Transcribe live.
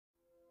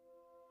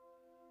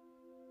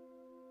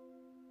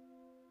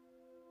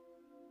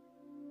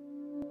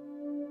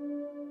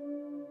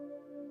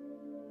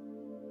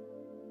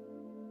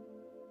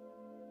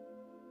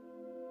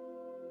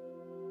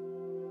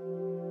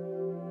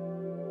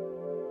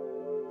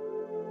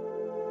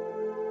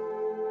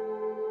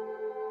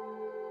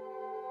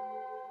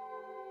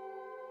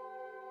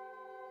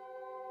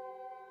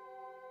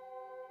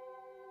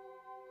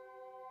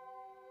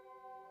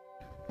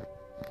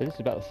So this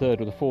is about the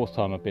third or the fourth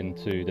time I've been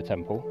to the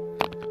temple.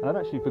 And I'd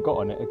actually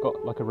forgotten it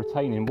got like a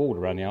retaining wall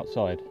around the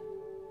outside.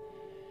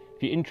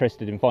 If you're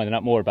interested in finding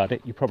out more about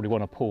it, you probably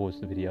want to pause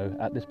the video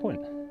at this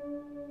point.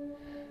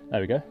 There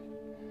we go.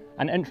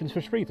 And entrance for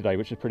free today,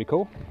 which is pretty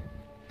cool.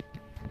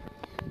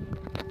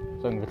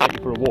 So I'm going to take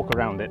you for a walk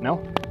around it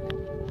now.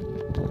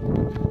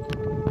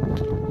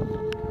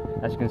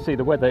 As you can see,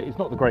 the weather is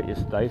not the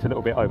greatest today, it's a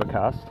little bit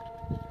overcast,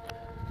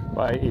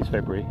 but it is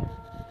February.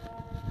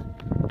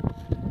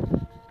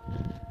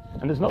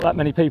 And there's not that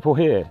many people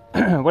here.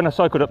 When I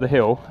cycled up the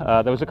hill,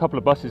 there was a couple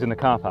of buses in the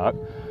car park,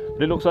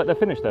 but it looks like they've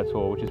finished their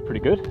tour, which is pretty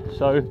good.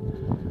 So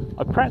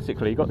I've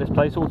practically got this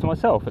place all to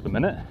myself at the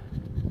minute.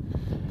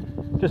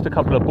 Just a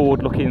couple of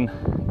bored looking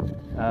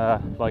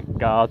like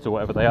guards or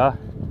whatever they are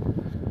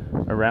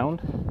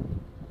around.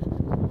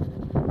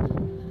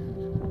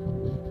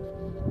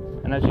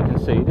 And as you can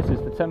see, this is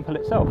the temple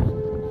itself.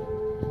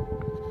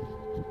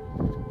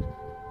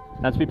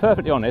 Now, to be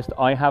perfectly honest,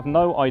 I have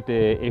no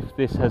idea if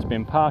this has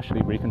been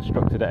partially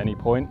reconstructed at any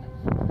point.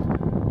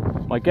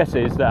 My guess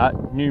is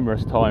that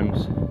numerous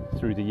times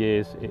through the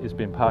years it has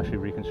been partially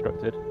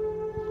reconstructed.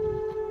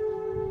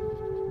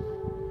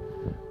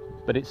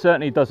 But it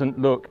certainly doesn't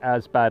look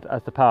as bad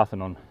as the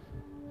Parthenon,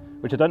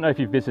 which I don't know if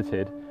you've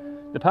visited.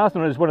 The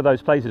Parthenon is one of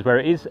those places where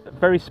it is a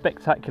very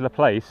spectacular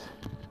place,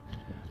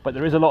 but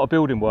there is a lot of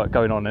building work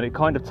going on and it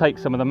kind of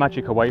takes some of the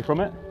magic away from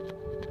it.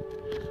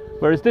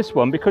 Whereas this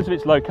one, because of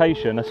its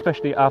location,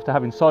 especially after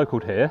having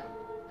cycled here,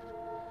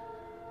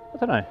 I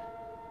don't know,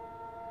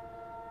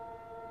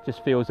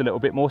 just feels a little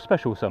bit more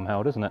special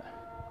somehow, doesn't it?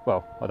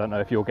 Well, I don't know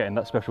if you're getting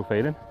that special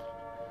feeling,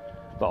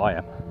 but I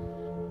am.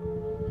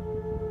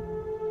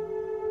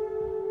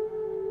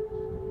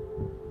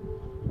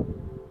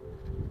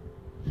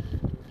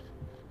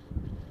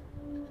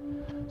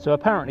 So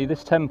apparently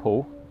this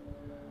temple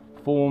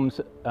forms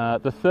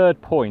the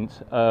third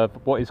point of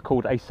what is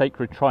called a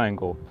sacred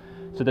triangle.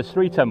 So there's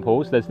three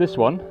temples. There's this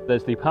one,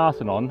 there's the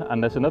Parthenon,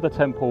 and there's another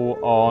temple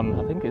on,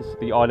 I think it's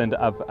the island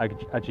of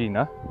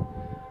Agora,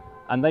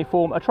 and they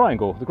form a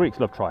triangle. The Greeks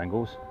love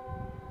triangles.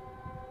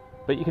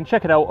 But you can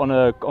check it out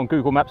on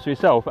Google Maps for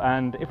yourself,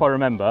 and if I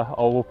remember,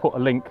 I will put a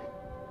link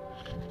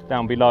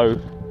down below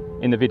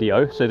in the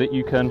video so that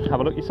you can have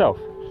a look yourself.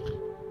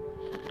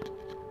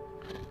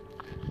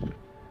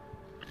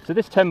 So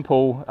this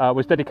temple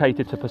was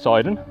dedicated to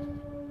Poseidon,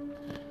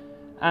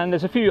 and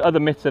there's a few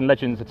other myths and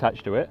legends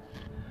attached to it.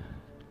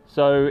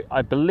 So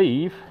I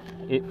believe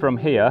it from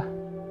here,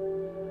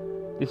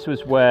 this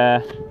was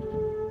where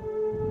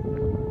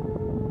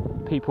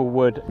people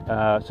would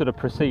sort of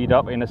proceed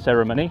up in a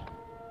ceremony.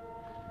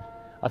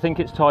 I think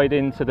it's tied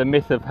into the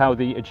myth of how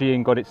the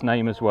Aegean got its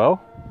name as well.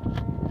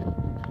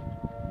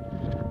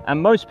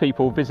 And most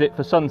people visit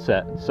for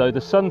sunset. So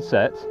the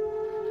sunset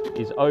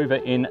is over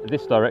in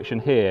this direction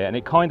here, and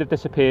it kind of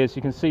disappears.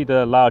 You can see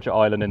the larger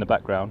island in the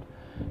background,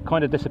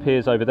 kind of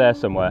disappears over there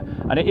somewhere,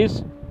 and it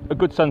is a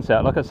good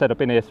sunset. Like I said, I've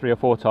been here 3 or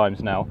 4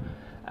 times now,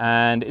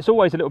 and it's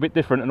always a little bit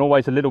different and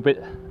always a little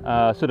bit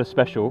sort of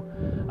special,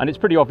 and it's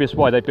pretty obvious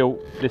why they built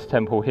this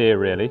temple here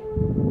really.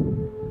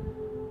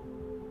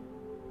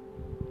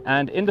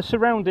 And in the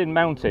surrounding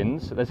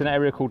mountains there's an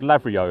area called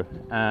Lavrio,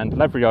 and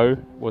Lavrio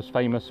was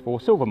famous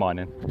for silver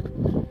mining.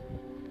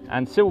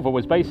 And silver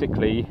was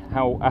basically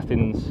how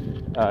Athens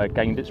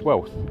gained its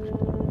wealth.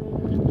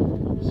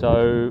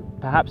 So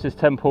perhaps this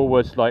temple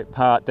was like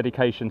part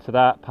dedication to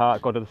that,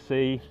 part god of the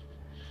sea.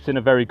 It's in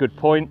a very good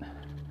point.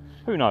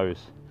 Who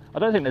knows? I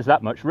don't think there's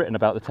that much written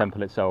about the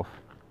temple itself.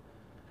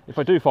 If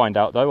I do find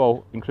out though,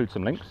 I'll include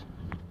some links.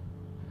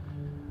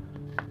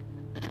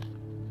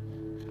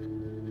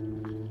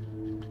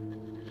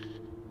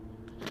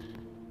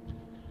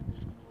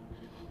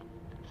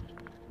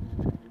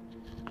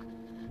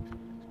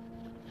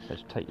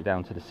 Let's take you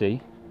down to the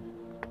sea.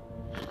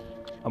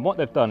 And what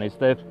they've done is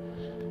they've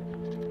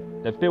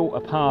built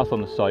a path on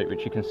the site,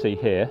 which you can see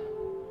here,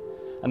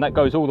 and that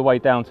goes all the way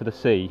down to the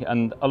sea,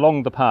 and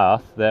along the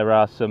path there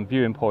are some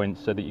viewing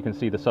points so that you can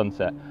see the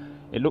sunset.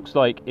 It looks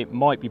like it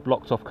might be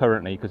blocked off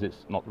currently because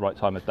it's not the right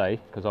time of day,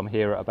 because I'm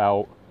here at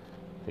about,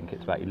 I think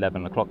it's about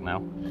 11 o'clock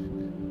now.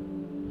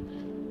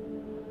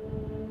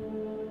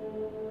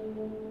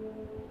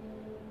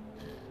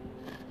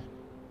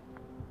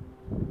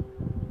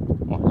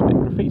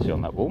 Graffiti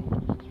on that wall,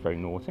 it's very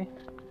naughty.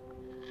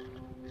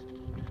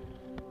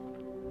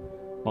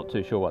 Not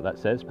too sure what that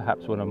says,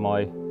 perhaps one of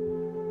my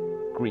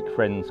Greek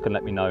friends can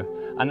let me know.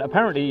 And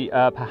apparently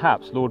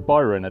perhaps Lord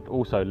Byron had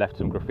also left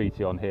some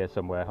graffiti on here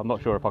somewhere. I'm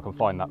not sure if I can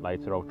find that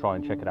later, I'll try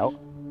and check it out.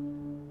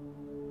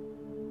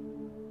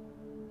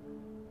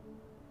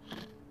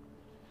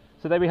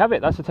 So there we have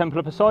it, that's the Temple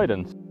of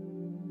Poseidon.